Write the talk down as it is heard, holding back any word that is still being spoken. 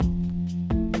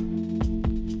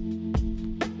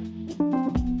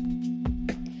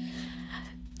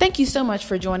Thank you so much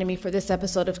for joining me for this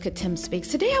episode of Katim Speaks.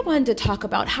 Today I wanted to talk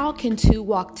about how can two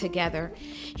walk together.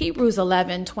 Hebrews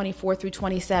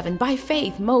 11:24-27. By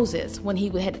faith, Moses, when he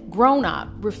had grown up,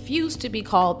 refused to be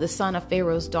called the son of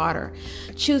Pharaoh's daughter,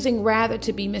 choosing rather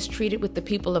to be mistreated with the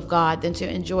people of God than to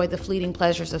enjoy the fleeting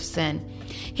pleasures of sin.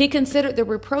 He considered the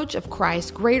reproach of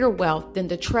Christ greater wealth than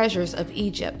the treasures of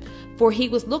Egypt, for he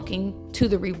was looking to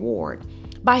the reward.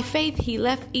 By faith, he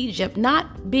left Egypt,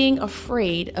 not being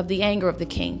afraid of the anger of the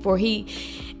king, for he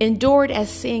endured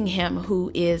as seeing him who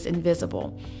is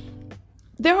invisible.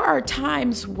 There are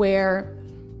times where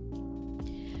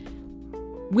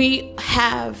we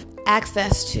have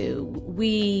access to,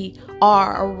 we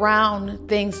are around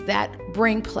things that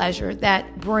bring pleasure,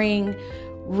 that bring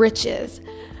riches.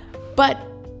 But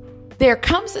there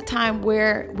comes a time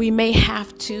where we may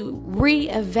have to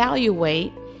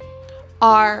reevaluate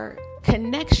our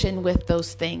connection with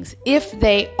those things if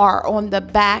they are on the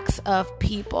backs of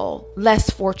people less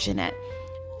fortunate,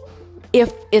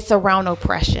 if it's around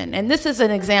oppression. And this is an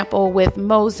example with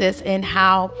Moses and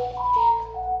how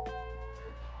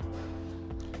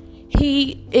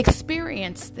he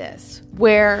experienced this,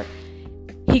 where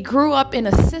he grew up in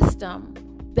a system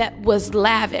that was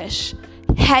lavish,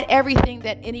 had everything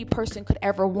that any person could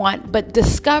ever want, but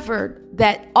discovered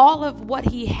that all of what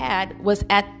he had was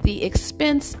at the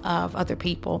expense of other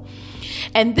people.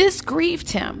 And this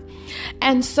grieved him.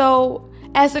 And so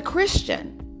as a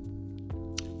Christian,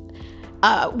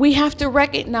 we have to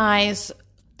recognize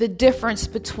the difference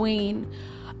between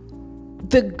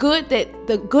the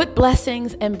good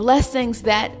blessings and blessings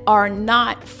that are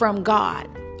not from God.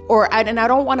 And I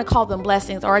don't want to call them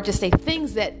blessings, or I just say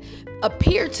things that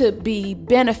appear to be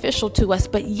beneficial to us,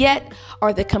 but yet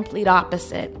are the complete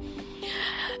opposite.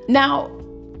 Now,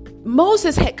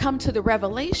 Moses had come to the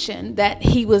revelation that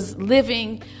he was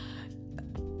living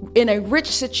in a rich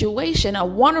situation, a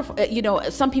wonderful,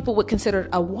 some people would consider it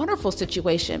a wonderful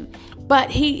situation, but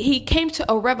he came to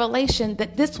a revelation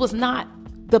that this was not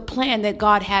the plan that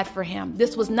God had for him.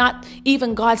 This was not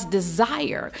even God's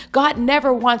desire. God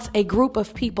never wants a group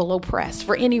of people oppressed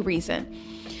for any reason.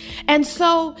 And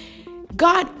so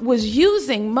God was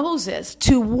using Moses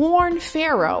to warn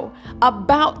Pharaoh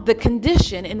about the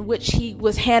condition in which he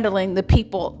was handling the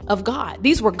people of God.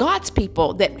 These were God's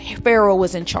people that Pharaoh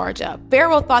was in charge of.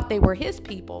 Pharaoh thought they were his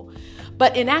people,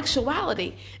 but in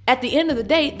actuality, at the end of the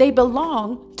day, they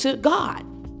belonged to God.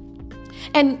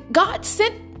 And God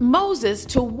sent Moses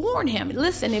to warn him,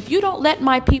 listen, if you don't let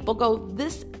my people go,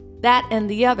 this, that, and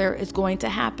the other is going to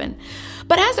happen.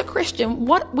 But as a Christian,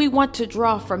 what we want to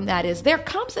draw from that is there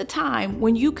comes a time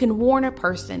when you can warn a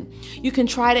person, you can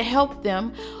try to help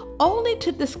them, only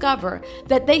to discover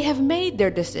that they have made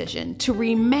their decision to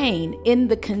remain in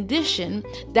the condition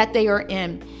that they are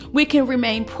in. We can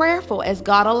remain prayerful as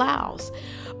God allows,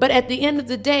 but at the end of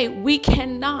the day, we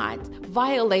cannot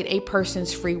violate a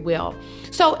person's free will.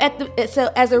 So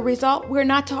as a result, we're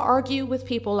not to argue with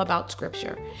people about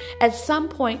scripture. At some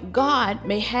point, God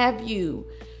may have you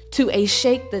to a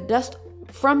shake the dust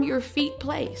from your feet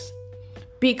place,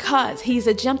 because he's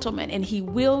a gentleman and he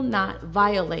will not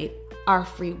violate our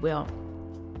free will.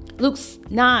 Luke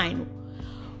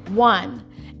 9:1.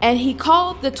 And he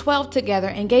called the 12 together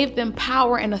and gave them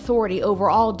power and authority over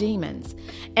all demons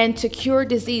and to cure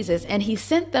diseases. And he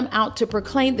sent them out to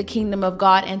proclaim the kingdom of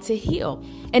God and to heal.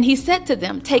 And he said to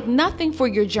them, take nothing for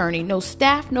your journey, no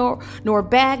staff, nor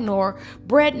bag, nor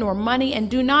bread, nor money, and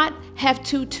do not have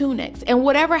 2 tunics. And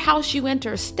whatever house you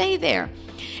enter, stay there,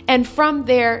 and from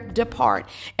there depart.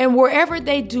 And wherever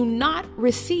they do not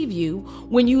receive you,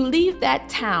 when you leave that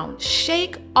town,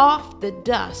 shake off the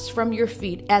dust from your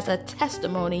feet as a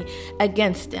testimony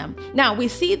against them. Now, we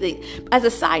see as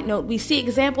a side note, we see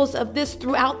examples of this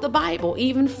throughout the Bible,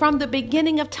 even from the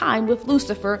beginning of time with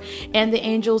Lucifer and the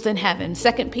angels in heaven.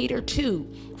 2 Peter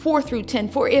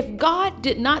 2:4-10. For if God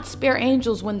did not spare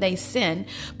angels when they sinned,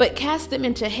 but cast them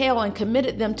into hell and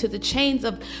committed them to the chains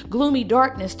of gloomy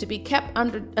darkness to be kept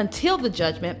under until the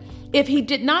judgment, if he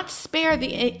did not spare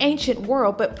the ancient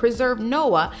world, but preserved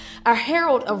Noah, a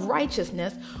herald of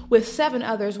righteousness, with 7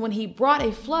 others, when he brought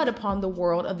a flood upon the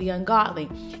world of the ungodly,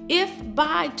 if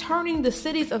by turning the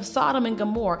cities of Sodom and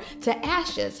Gomorrah to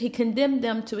ashes, he condemned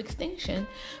them to extinction,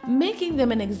 making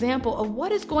them an example of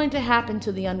what is going to happen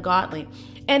to the ungodly,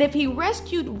 and if he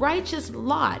rescued righteous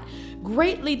Lot,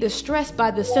 greatly distressed by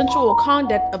the sensual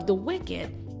conduct of the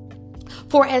wicked,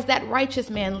 for as that righteous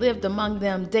man lived among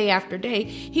them day after day,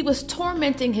 he was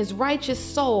tormenting his righteous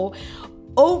soul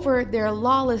over their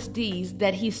lawless deeds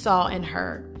that he saw and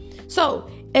heard. So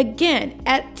again,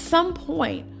 at some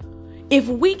point, if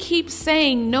we keep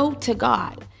saying no to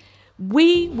God,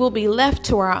 we will be left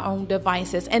to our own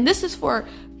devices. And this is for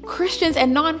Christians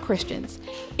and non-Christians.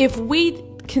 If we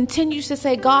continue to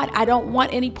say, God, I don't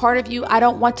want any part of you, I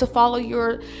don't want to follow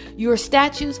your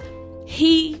statutes,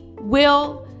 he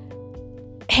will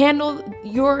handle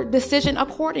your decision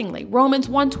accordingly. Romans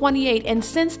 1:28, and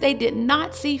since they did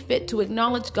not see fit to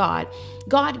acknowledge God,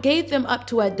 God gave them up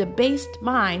to a debased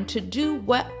mind to do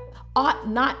what ought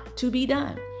not to be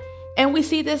done. And we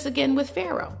see this again with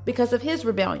Pharaoh because of his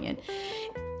rebellion.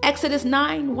 Exodus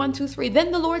 9:1-3.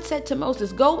 Then the Lord said to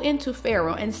Moses, go into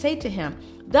Pharaoh and say to him,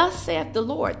 thus saith the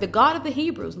Lord, the God of the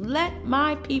Hebrews, let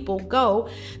my people go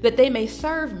that they may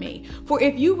serve me. For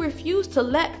if you refuse to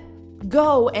let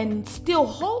go and still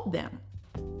hold them,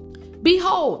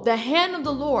 behold, the hand of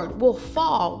the Lord will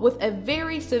fall with a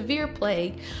very severe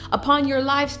plague upon your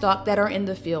livestock that are in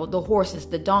the field, the horses,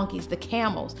 the donkeys, the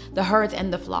camels, the herds,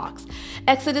 and the flocks.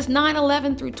 Exodus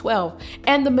 9:11-12.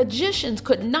 And the magicians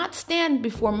could not stand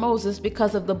before Moses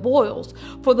because of the boils,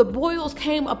 for the boils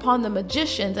came upon the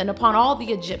magicians and upon all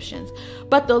the Egyptians.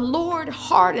 But the Lord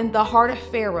hardened the heart of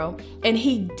Pharaoh, and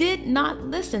he did not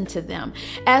listen to them,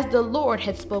 as the Lord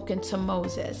had spoken to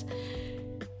Moses.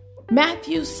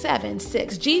 Matthew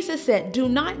 7:6, Jesus said, do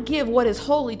not give what is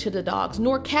holy to the dogs,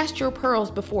 nor cast your pearls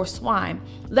before swine,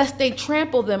 lest they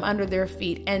trample them under their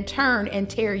feet and turn and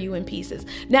tear you in pieces.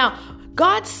 Now,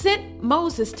 God sent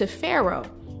Moses to Pharaoh,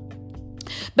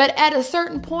 but at a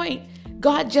certain point,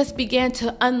 God just began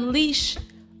to unleash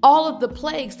all of the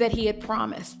plagues that he had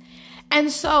promised. And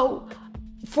so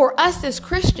for us as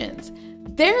Christians,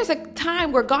 there's a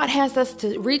time where God has us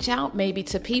to reach out maybe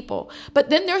to people, but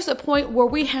then there's a point where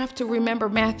we have to remember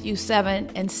Matthew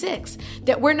 7:6,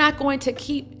 that we're not going to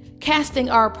keep casting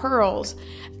our pearls,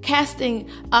 casting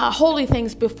holy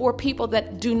things before people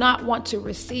that do not want to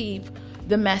receive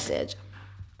the message.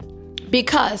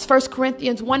 Because 1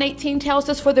 Corinthians 1:18 tells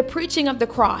us, for the preaching of the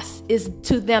cross is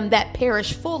to them that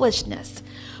perish foolishness,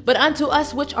 but unto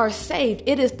us which are saved,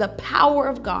 it is the power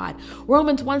of God.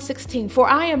 Romans 1:16, for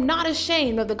I am not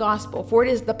ashamed of the gospel, for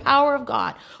it is the power of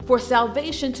God for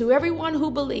salvation to everyone who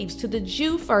believes, to the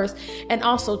Jew first and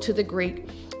also to the Greek.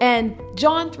 And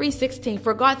John 3:16,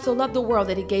 for God so loved the world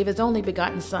that he gave his only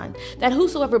begotten son, that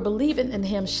whosoever believeth in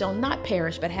him shall not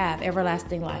perish but have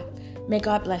everlasting life. May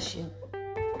God bless you.